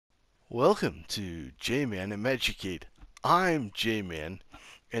Welcome to Jman and Magic Gate. I'm Jman,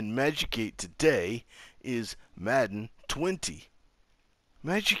 and Magic Gate today is Madden 20.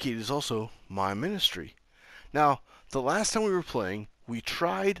 Magic Gate is also my ministry. Now, the last time we were playing, we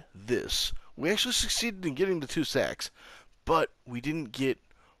tried this. We actually succeeded in getting the 2 sacks, but we didn't get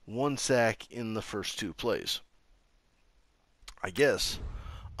 1 sack in the first 2 plays. I guess.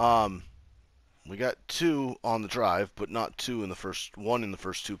 We got 2 on the drive, but not 2 in the first 1 in the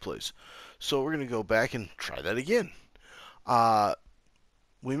first 2 plays. So we're going to go back and try that again.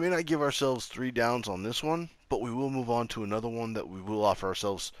 We may not give ourselves 3 downs on this one, but we will move on to another one that we will offer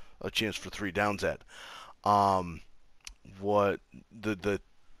ourselves a chance for 3 downs at. What the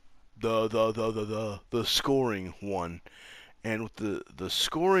scoring one, and with the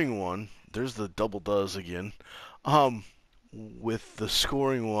scoring one, there's the double does again. With the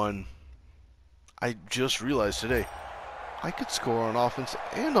scoring one, I just realized today I could score on offense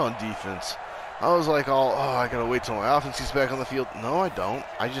and on defense. I was like, I gotta wait till my offense gets back on the field. No, I don't.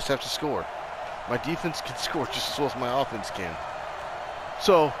 I just have to score. My defense can score just as well as my offense can.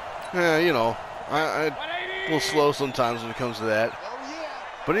 So, you know, I'm a little slow sometimes when it comes to that.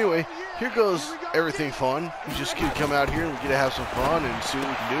 But anyway, here goes everything fun. We just get to come out here and we get to have some fun and see what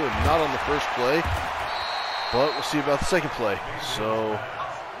we can do. And not on the first play, but we'll see about the second play. So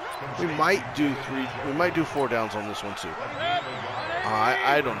we might do 4 downs on this one too.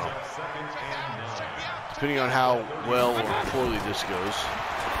 I don't know. Depending on how well or poorly this goes.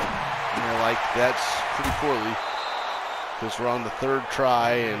 Like that's pretty poorly. Because we're on the 3rd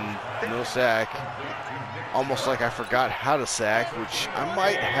try and no sack. Almost like I forgot how to sack, which I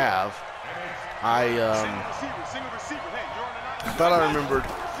might have. I thought I remembered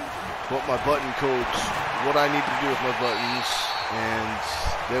what my button codes, what I need to do with my buttons, and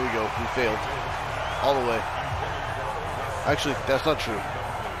there we go, we failed. All the way. Actually, that's not true.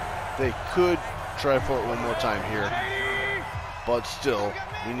 They could try for it one more time here. But still,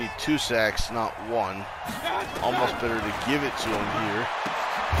 we need 2 sacks, not 1. Almost better to give it to him here.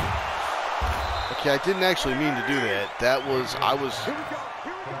 Okay, I didn't actually mean to do that.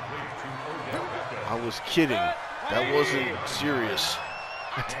 I was kidding. That wasn't serious.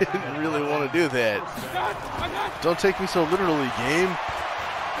 I didn't really want to do that. Don't take me so literally, game.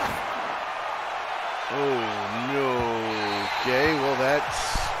 Oh, no. Okay, well,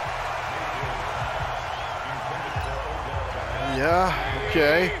 that's... Yeah,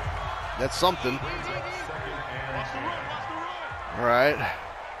 okay. That's something. All right.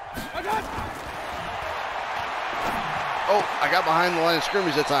 Oh, I got behind the line of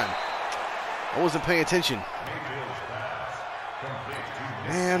scrimmage that time. I wasn't paying attention.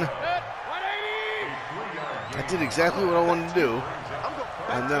 Man, I did exactly what I wanted to do,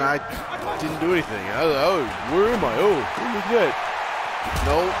 and then I didn't do anything. I was like, oh, where am I? Oh, look at that.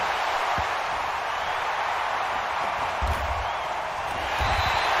 Nope.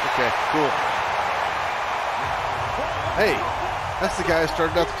 Okay, cool. Hey, that's the guy I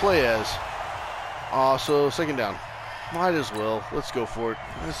started out the play as. So 2nd down. Might as well. Let's go for it.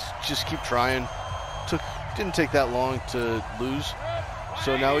 Let's just keep trying. Didn't take that long to lose.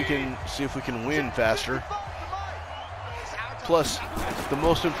 So now we can see if we can win faster. Plus, the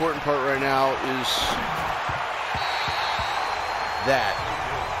most important part right now is that.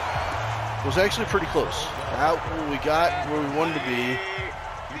 It was actually pretty close. We got where we wanted to be.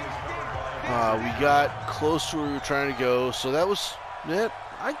 We got close to where we were trying to go. So that was it.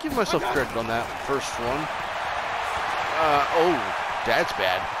 I give myself credit on that first one. Oh, that's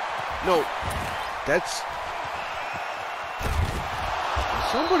bad. No, that's...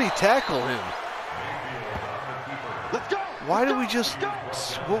 Somebody tackle him. Let's go. Why did we just...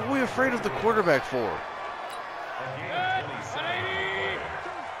 What were we afraid of the quarterback for?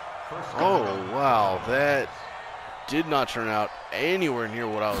 Oh, wow. That did not turn out anywhere near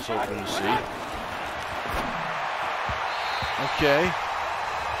what I was hoping to see. Okay.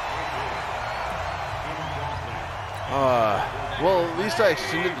 Well, at least I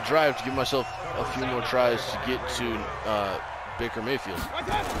extended the drive to give myself a few more tries to get to Baker Mayfield.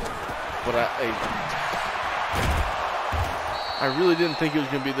 But I really didn't think it was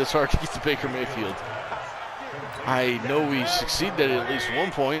going to be this hard to get to Baker Mayfield. I know we succeeded at least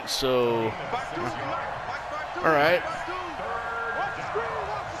 1 point, so... All right.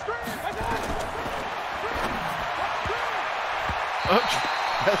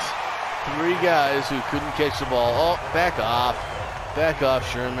 That's 3 guys who couldn't catch the ball. Oh, back off. Back off,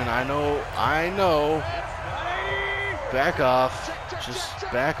 Sherman. I know. Back off. Just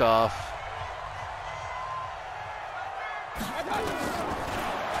back off.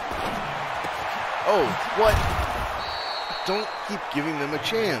 Oh, what? don't keep giving them a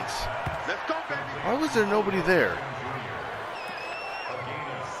chance. Why was there nobody there?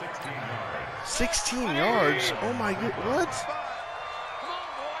 16 yards? Oh my god, what?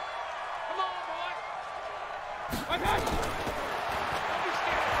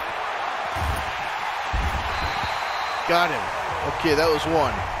 Got him. Okay, that was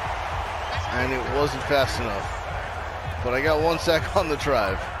one. And it wasn't fast enough. But I got 1 sack on the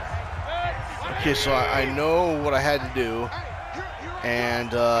drive. Okay, so I know what I had to do.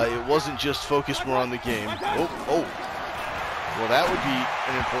 And it wasn't just focus more on the game. Oh. Well, that would be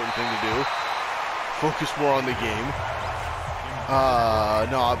an important thing to do. Focus more on the game.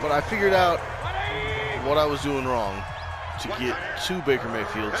 No, but I figured out what I was doing wrong to get to Baker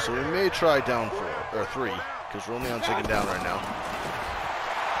Mayfield. So we may try down 4 or 3 because we're only on 2nd down right now.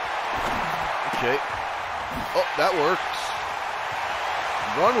 Okay. Oh, that worked.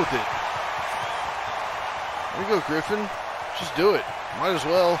 Run with it. There you go, Griffin. Just do it. Might as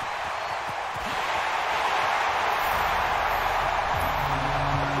well.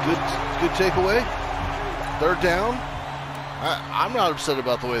 Good takeaway. 3rd down. I'm not upset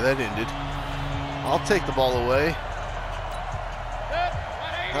about the way that ended. I'll take the ball away.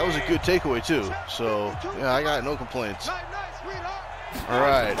 That was a good takeaway too. So yeah, I got no complaints. All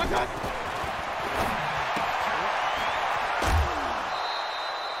right.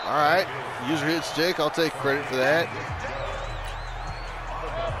 All right. User hit stick. I'll take credit for that.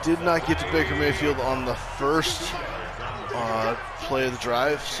 Did not get to Baker Mayfield on the first play of the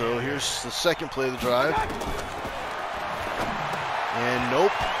drive, so here's the 2nd play of the drive. And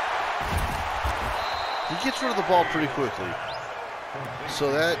nope. He gets rid of the ball pretty quickly.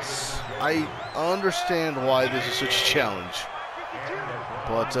 So I understand why this is such a challenge.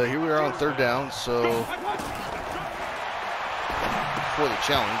 But here we are on 3rd down, so for the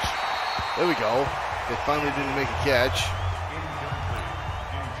challenge. There we go. They finally didn't make a catch.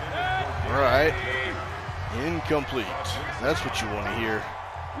 All right. Incomplete. That's what you want to hear.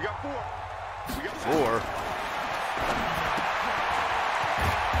 4.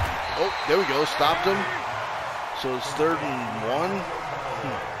 Oh, there we go. Stopped him. So it's 3rd and 1.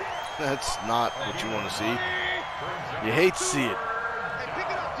 That's not what you want to see. You hate to see it.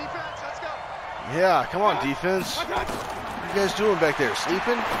 Yeah, come on, defense. What are you guys doing back there?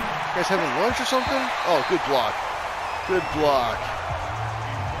 Sleeping? You guys having lunch or something? Oh, good block. Good block.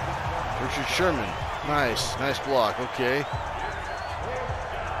 Richard Sherman. Nice block. Okay.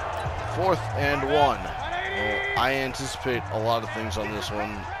 4th and 1. Well, I anticipate a lot of things on this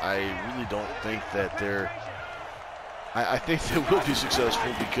one. I really don't think that they're... I think they will be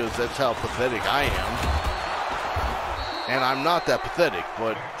successful because that's how pathetic I am. And I'm not that pathetic,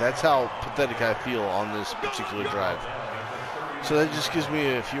 but that's how pathetic I feel on this particular drive. So that just gives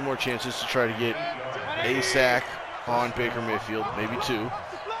me a few more chances to try to get a sack on Baker Mayfield, maybe 2.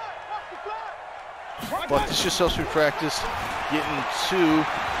 But this just helps me practice getting to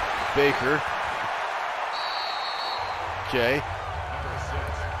Baker. Okay.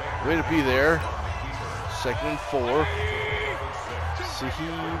 Way to be there. 2nd and 4. See, he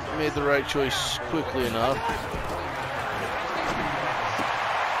made the right choice quickly enough.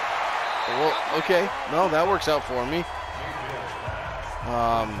 Well, okay. No, that works out for me.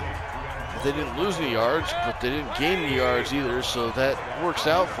 They didn't lose any yards, but they didn't gain any yards either, so that works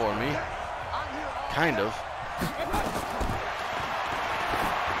out for me. Kind of.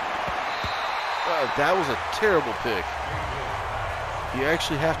 That was a terrible pick. You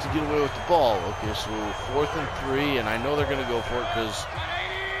actually have to get away with the ball. Okay, so 4th and 3, and I know they're going to go for it because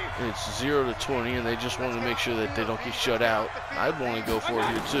it's 0 to 20, and they just want to make sure that they don't get shut out. I'd want to go for it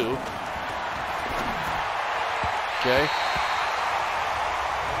here too. Okay.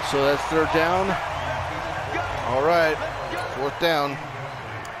 So that's 3rd down. All right, 4th down.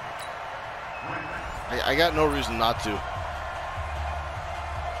 I got no reason not to.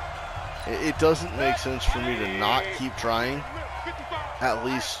 It doesn't make sense for me to not keep trying. At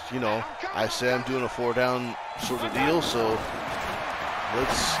least, you know, I say I'm doing a 4-down sort of deal, so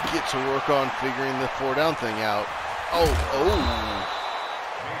let's get to work on figuring the 4-down thing out. Oh.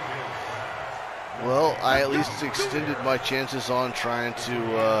 Well, I at least extended my chances on trying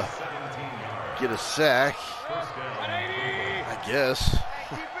to get a sack, I guess.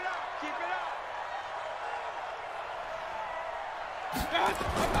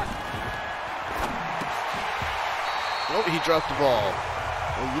 Oh, he dropped the ball.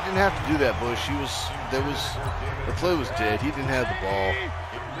 Well, you didn't have to do that, Bush. The play was dead. He didn't have the ball.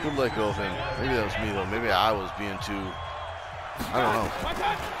 Good let go of him. Maybe that was me, though. Maybe I was being too, I don't know.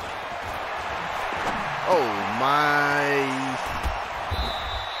 Oh, my.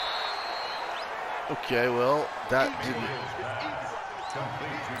 Okay, well, that didn't...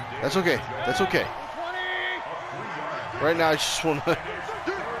 That's okay. That's okay. Right now, I just want to...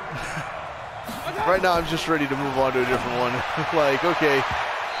 Right now, I'm just ready to move on to a different one. Like, okay,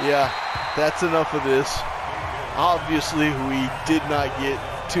 yeah, that's enough of this. Obviously, we did not get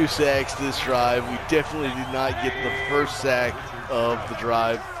 2 sacks this drive. We definitely did not get the first sack of the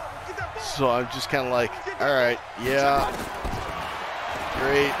drive. So I'm just kind of like, all right, yeah,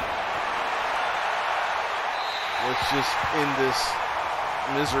 great. Let's just end this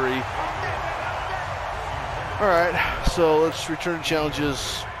misery. All right, so let's return to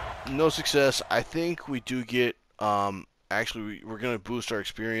challenges. No success. I think we do get, actually, we're going to boost our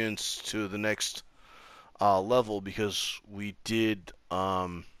experience to the next level because we did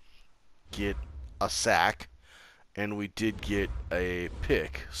get a sack and we did get a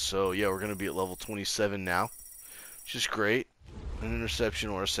pick. So, yeah, we're going to be at level 27 now, which is great. An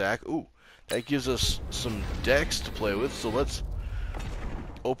interception or a sack. Ooh, that gives us some decks to play with. So let's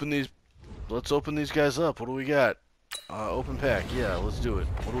open these guys up. What do we got? Open pack. Yeah, let's do it.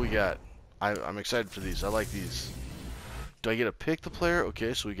 What do we got? I'm excited for these. I like these. Do I get to pick the player?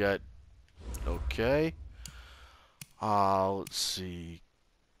 Okay, so we got... Okay. Let's see.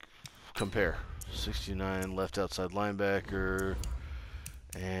 Compare. 69 left outside linebacker.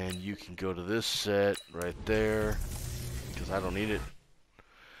 And you can go to this set right there, because I don't need it.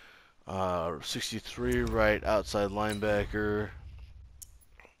 63 right outside linebacker.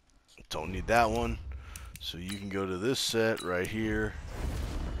 Don't need that one. So you can go to this set right here.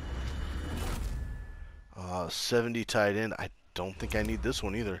 70 tight end. I don't think I need this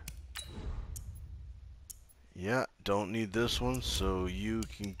one either. Yeah, don't need this one. So you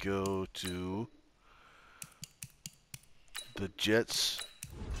can go to the Jets.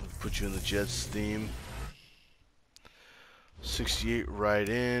 Put you in the Jets theme. 68 right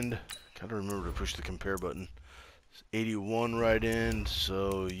end. Gotta remember to push the compare button. 81 right end,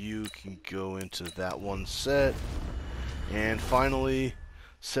 so you can go into that one set. And finally,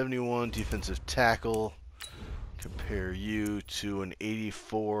 71 defensive tackle. Compare you to an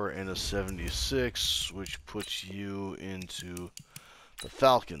 84 and a 76, which puts you into the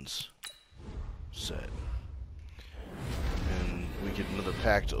Falcons set. And we get another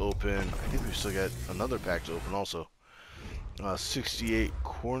pack to open. I think we've still got another pack to open also. 68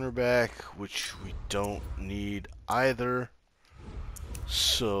 cornerback, which we don't need either.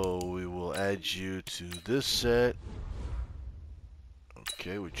 So we will add you to this set.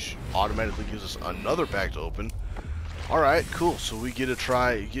 Okay, which automatically gives us another pack to open. Alright, cool. So we get to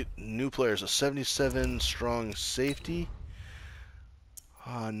try, get new players. A 77 strong safety.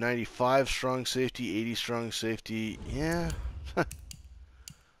 95 strong safety, 80 strong safety. Yeah.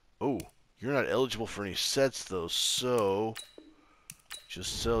 Oh, you're not eligible for any sets though, so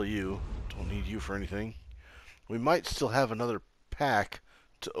just sell you. Don't need you for anything. We might still have another pack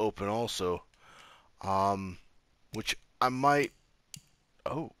to open also. Which I might...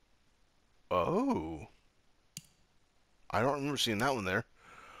 Oh. I don't remember seeing that one there.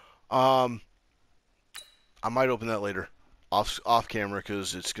 I might open that later. Off camera,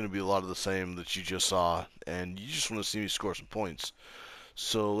 because it's going to be a lot of the same that you just saw. And you just want to see me score some points.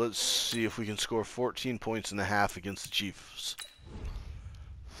 So let's see if we can score 14 points in the half against the Chiefs.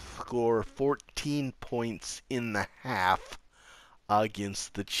 Score 14 points in the half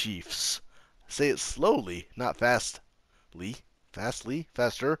against the Chiefs. Say it slowly, not fastly.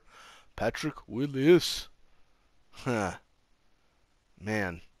 Faster. Patrick Willis. Huh.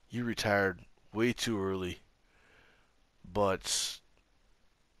 Man, you retired way too early. But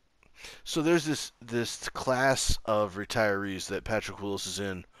so there's this class of retirees that Patrick Willis is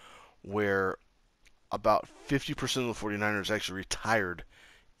in, where about 50% of the 49ers actually retired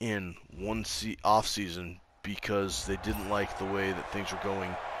in one off season because they didn't like the way that things were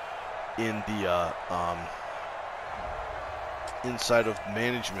going in the inside of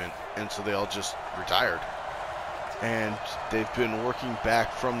management, and so they all just retired. And they've been working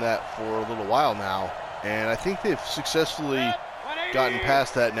back from that for a little while now, and I think they've successfully gotten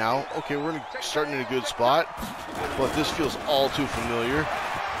past that now. Okay, we're starting in a good spot, but this feels all too familiar.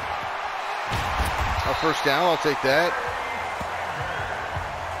 A first down, I'll take that.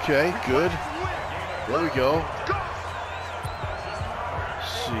 Okay, good. There we go.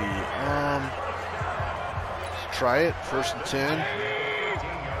 Let's see. Let's try it. 1st and 10.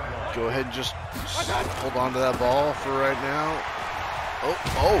 Go ahead and just hold on to that ball for right now.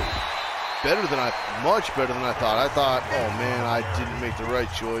 Oh. Much better than I thought. I thought, oh man, I didn't make the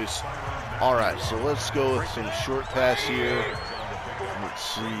right choice. All right, so let's go with some short pass here. Let's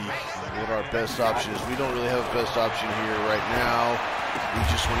see what our best option is. We don't really have a best option here right now. We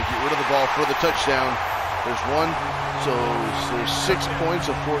just want to get rid of the ball for the touchdown. There's one. So there's 6 points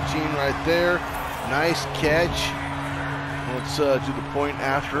of 14 right there. Nice catch. Let's do the point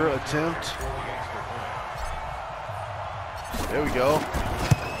after attempt. There we go.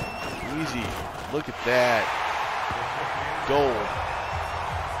 Easy. Look at that. Goal.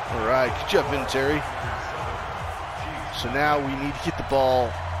 All right. Good job, Vinatieri. So now we need to get the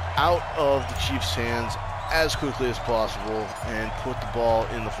ball out of the Chiefs' hands as quickly as possible and put the ball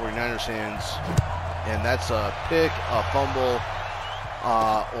in the 49ers' hands. And that's a pick, a fumble,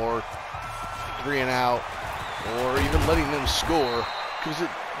 or 3 and out, or even letting them score, because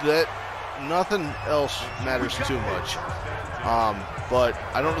that nothing else matters too much. But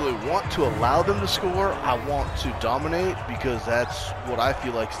I don't really want to allow them to score. I want to dominate, because that's what I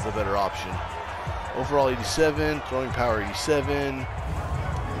feel like is the better option. Overall 87, throwing power 87,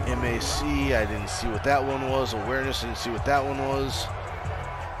 MAC, I didn't see what that one was. Awareness, I didn't see what that one was.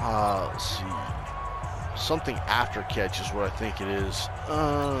 Let's see. Something after catch is what I think it is.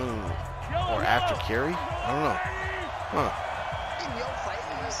 Or after carry? I don't know. Huh.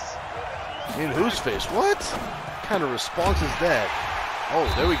 In whose face? What kind of response is that? Oh,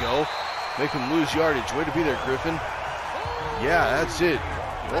 there we go. Make him lose yardage. Way to be there, Griffin. Yeah, that's it.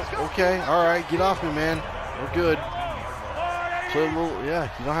 Oh, okay, all right. Get off me, man. We're good. Play a little, yeah,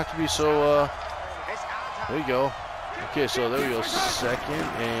 you don't have to be so, there you go. Okay, so there we go, second,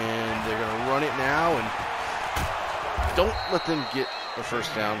 and they're going to run it now, and don't let them get a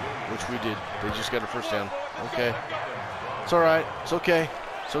first down, which we did. They just got a first down. Okay. It's all right. It's okay.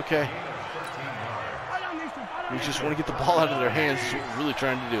 It's okay. We just want to get the ball out of their hands. Is what we're really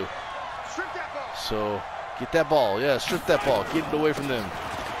trying to do. So, get that ball. Yeah, strip that ball. Get it away from them.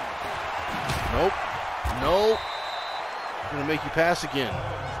 Nope. Nope. I'm going to make you pass again.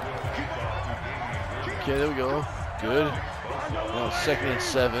 Okay, there we go. Good. Well, 2nd and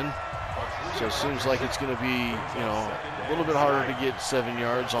 7. So it seems like it's going to be, you know, a little bit harder to get 7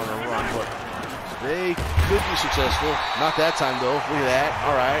 yards on a run, but they could be successful. Not that time, though. Look at that.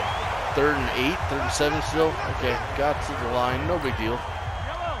 All right. 3rd and 8, 3rd and 7 still. Okay, got to the line. No big deal.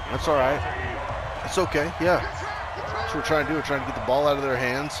 That's all right. It's okay. Yeah. That's what we're trying to do. We're trying to get the ball out of their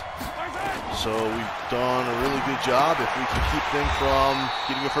hands. So we've done a really good job if we can keep them from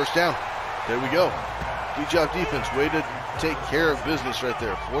getting a first down. There we go. Good job, defense. Way to take care of business right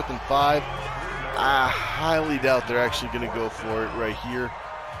there. 4th and 5. I highly doubt they're actually going to go for it right here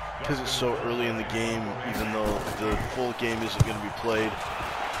because it's so early in the game, even though the full game isn't going to be played.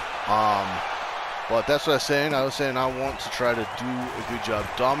 But that's what I was saying. I was saying I want to try to do a good job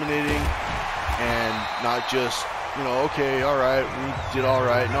dominating and not just, you know, okay, all right, we did all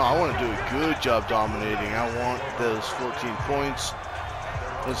right. No, I want to do a good job dominating. I want those 14 points.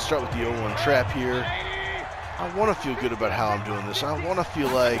 Let's start with the 0-1 trap here. I want to feel good about how I'm doing this. I want to feel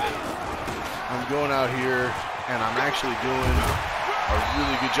like I'm going out here and I'm actually doing a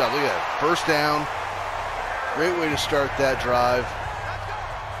really good job. Look at that. First down. Great way to start that drive.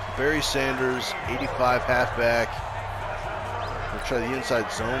 Barry Sanders, 85 halfback. We'll try the inside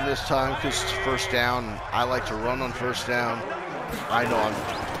zone this time because it's first down. I like to run on first down. I know I'm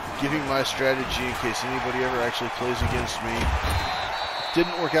giving my strategy in case anybody ever actually plays against me.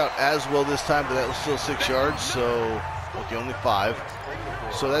 Didn't work out as well this time, but that was still 6 yards, so okay, only 5.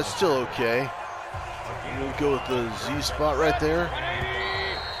 So that's still okay. We'll go with the Z spot right there.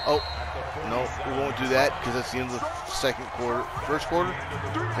 Oh, no, we won't do that because that's the end of the first quarter?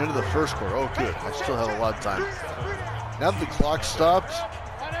 End of the first quarter. Oh, good. I still have a lot of time. Now that the clock stopped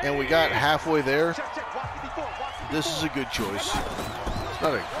and we got halfway there, this is a good choice. It's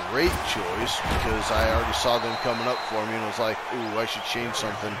not a great choice because I already saw them coming up for me and was like, ooh, I should change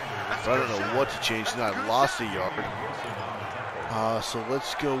something. But I don't know what to change. Now I lost a yard. So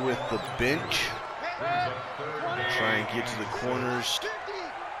let's go with the bench. Try and get to the corners.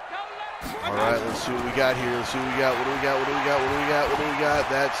 All right, let's see what we got here. Let's see what we got. What do we got? What do we got? What do we got? What do we got?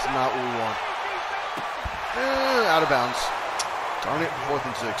 That's not what we want. Out of bounds. Darn it, 4th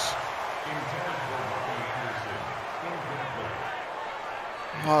and 6.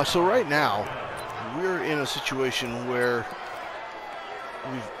 So right now, we're in a situation where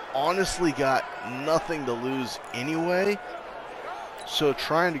we've honestly got nothing to lose anyway. So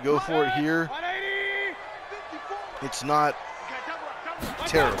trying to go for it here, it's not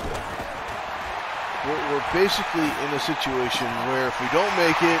terrible. We're basically in a situation where if we don't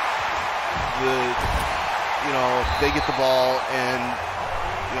make it, they get the ball, and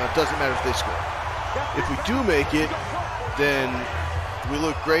it doesn't matter if they score. If we do make it, then we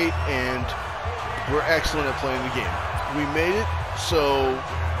look great and we're excellent at playing the game. We made it, so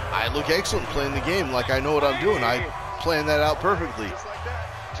I look excellent playing the game. Like I know what I'm doing. I planned that out perfectly.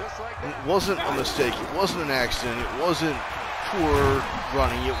 wasn't a mistake. It wasn't an accident. It wasn't poor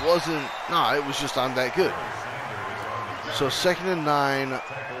running. It wasn't, nah, it was just I'm that good. So 2nd and 9,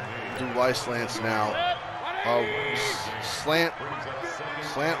 do Y slants now. Slant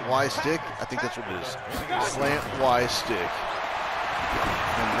Y stick, I think that's what it is. Slant Y stick.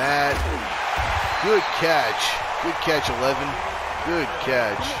 And that, good catch. Good catch, 11. Good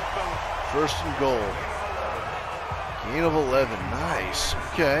catch. 1st and goal. Gain of 11, nice,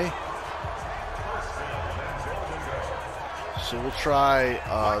 okay. So we'll try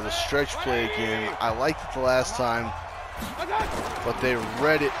the stretch play again. I liked it the last time, but they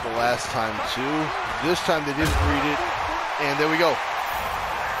read it the last time too. This time they didn't read it, and there we go.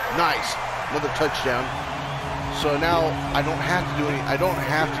 Nice, another touchdown. So now I don't have to do any. I don't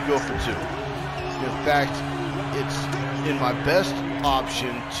have to go for 2. In fact, it's in my best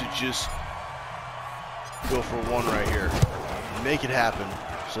option to just go for 1 right here. Make it happen.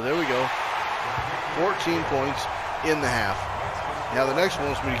 So there we go. 14 points in the half. Now the next one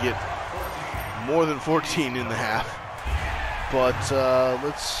wants me to get more than 14 in the half. But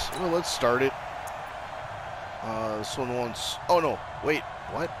let's start it. This one wants, oh no, wait,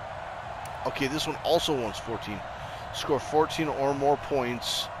 what? Okay, this one also wants 14. Score 14 or more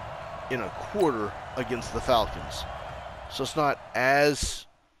points in a quarter against the Falcons. So it's not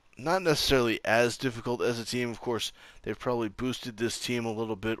necessarily as difficult as a team. Of course, they've probably boosted this team a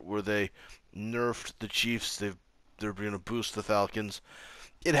little bit where they nerfed the Chiefs. They're going to boost the Falcons.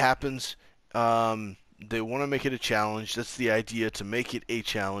 It happens. They want to make it a challenge. That's the idea, to make it a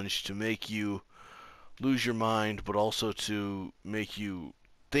challenge, to make you lose your mind, but also to make you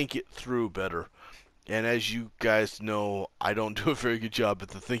think it through better. And as you guys know, I don't do a very good job at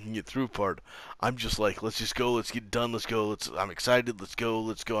the thinking it through part. I'm just like, let's just go, let's get done, let's go, I'm excited, let's go,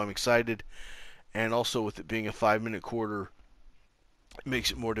 I'm excited. And also with it being a 5-minute quarter, it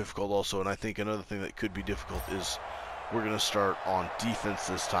makes it more difficult also. And I think another thing that could be difficult is we're going to start on defense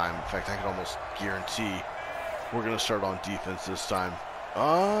this time. In fact, I can almost guarantee we're going to start on defense this time.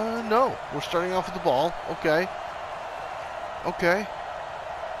 No, we're starting off with the ball. Okay.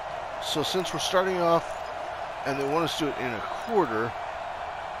 So since we're starting off and they want us to do it in a quarter,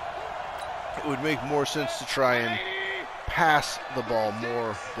 it would make more sense to try and pass the ball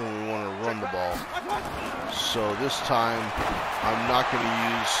more than we want to run the ball. So this time I'm not going to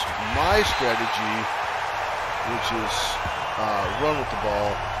use my strategy, which is run with the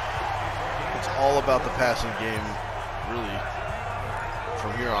ball. It's all about the passing game, really,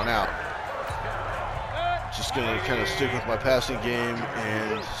 from here on out. Just going to kind of stick with my passing game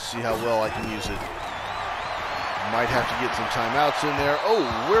and see how well I can use it. Might have to get some timeouts in there. Oh,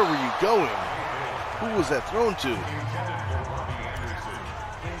 where were you going? Who was that thrown to?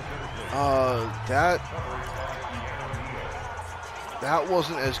 That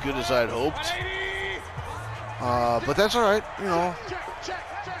wasn't as good as I'd hoped. But that's all right. You know,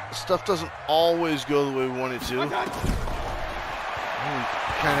 stuff doesn't always go the way we want it to. We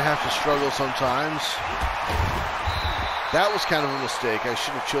kind of have to struggle sometimes. That was kind of a mistake. I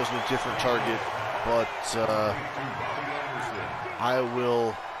should have chosen a different target, but I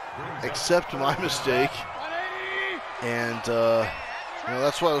will accept my mistake. And you know,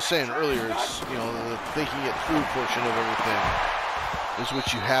 that's what I was saying earlier. It's, you know, the thinking it through portion of everything is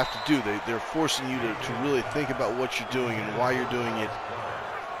what you have to do. They're forcing you to really think about what you're doing and why you're doing it.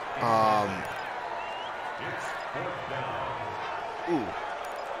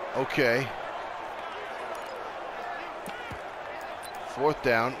 Okay. 4th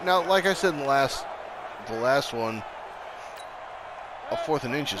down. Now, like I said in the last one, a 4th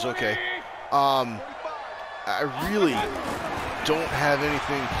and inches. Okay. I really don't have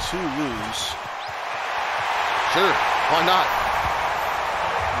anything to lose. Sure, why not?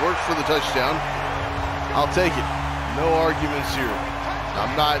 Work for the touchdown. I'll take it. No arguments here.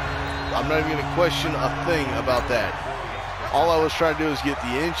 I'm not even going to question a thing about that. All I was trying to do is get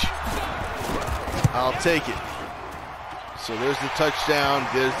the inch. I'll take it. So there's the touchdown.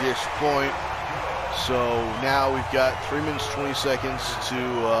 There's the extra point. So now we've got 3 minutes, 20 seconds to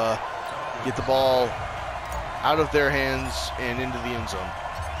get the ball out of their hands and into the end zone.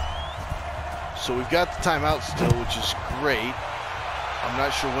 So we've got the timeout still, which is great. I'm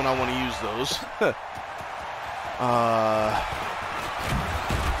not sure when I want to use those.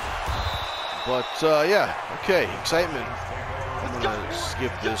 Yeah, okay, excitement. I'm going to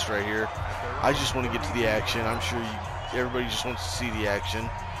skip this right here. I just want to get to the action. I'm sure everybody just wants to see the action.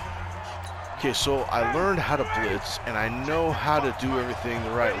 Okay, so I learned how to blitz, and I know how to do everything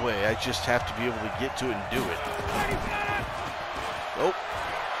the right way. I just have to be able to get to it and do it. Oh.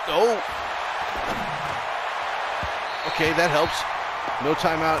 Okay, that helps. No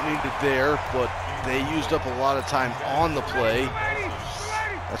timeout needed there, but they used up a lot of time on the play.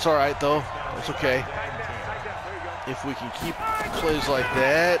 That's all right, though. That's okay. If we can keep plays like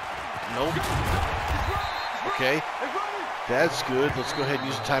that. Nope. Okay. That's good. Let's go ahead and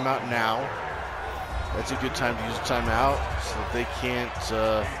use a timeout now. That's a good time to use a timeout so that they can't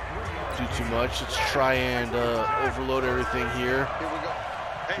do too much. Let's try and overload everything here.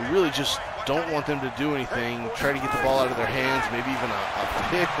 We really just don't want them to do anything. Try to get the ball out of their hands. Maybe even a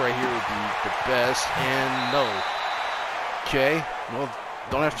pick right here would be the best. And no. Okay. Well,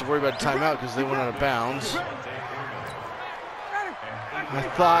 don't have to worry about a timeout because they went out of bounds. I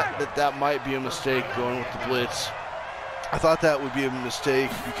thought that might be a mistake going with the blitz. I thought that would be a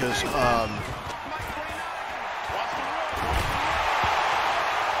mistake because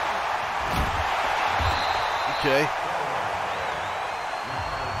okay.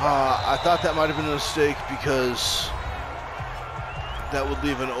 I thought that might have been a mistake because that would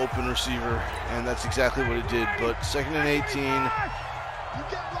leave an open receiver, and that's exactly what it did. But 2nd and 18.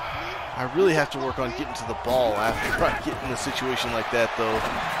 I really have to work on getting to the ball after I get in a situation like that, though.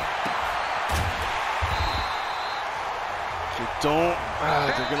 So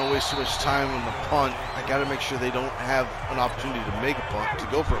they're going to waste too much time on the punt. I got to make sure they don't have an opportunity to make a punt, to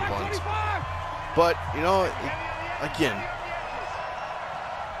go for a punt. But, you know, again.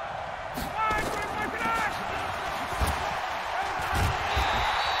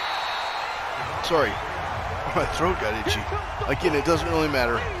 Sorry. My throat got itchy. Again, it doesn't really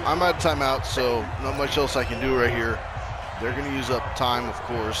matter. I'm out of timeout, so not much else I can do right here. They're going to use up time, of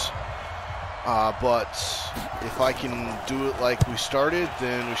course. But if I can do it like we started,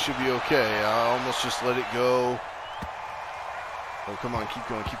 then we should be okay. I almost just let it go. Oh, come on. Keep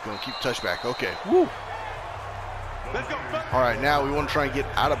going, keep going. Keep touchback. Okay. Woo. All right, now we want to try and get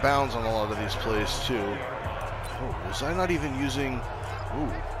out of bounds on a lot of these plays, too. Oh, was I not even using...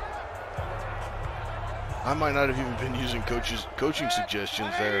 Ooh. I might not have even been using coaching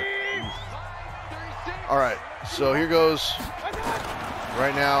suggestions there. Oof. All right, so here goes.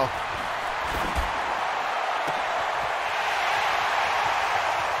 Right now.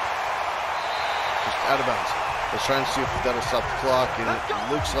 Just out of bounds. Let's try and see if that'll stop the clock, and it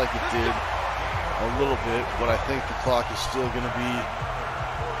looks like it did a little bit, but I think the clock is still going to be...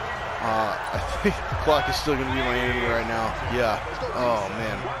 I think the clock is still going to be my enemy right now. Yeah. Oh,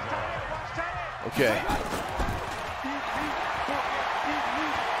 man. Okay.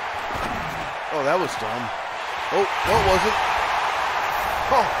 Oh, that was dumb. Oh, no, it wasn't.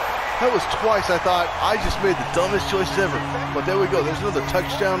 Oh, that was twice. I thought I just made the dumbest choice ever. But there we go. There's another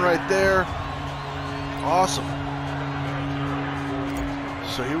touchdown right there. Awesome.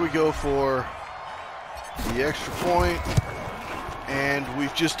 So here we go for the extra point. And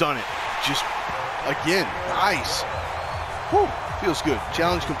we've just done it. Just, again, nice. Whew. Feels good.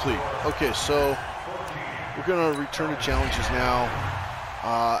 Challenge complete. Okay, so we're going to return to challenges now.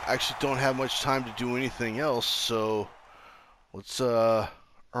 Actually don't have much time to do anything else, so let's earn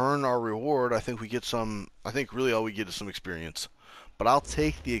our reward. I think we get some, I think really all we get is some experience. But I'll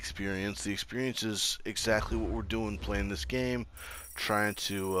take the experience. The experience is exactly what we're doing playing this game, trying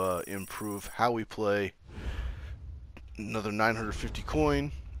to improve how we play. Another 950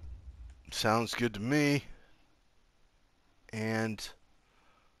 coin. Sounds good to me. And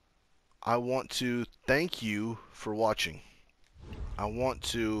I want to thank you for watching. I want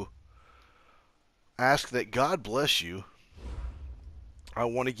to ask that God bless you. I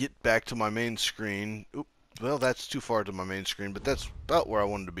want to get back to my main screen. Oop, well, that's too far to my main screen, but that's about where I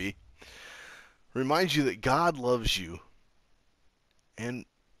wanted to be. Remind you that God loves you. And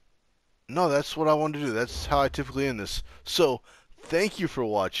no, that's what I want to do. That's how I typically end this. So, thank you for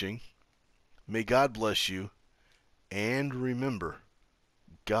watching. May God bless you. And remember,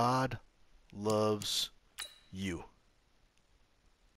 God loves you.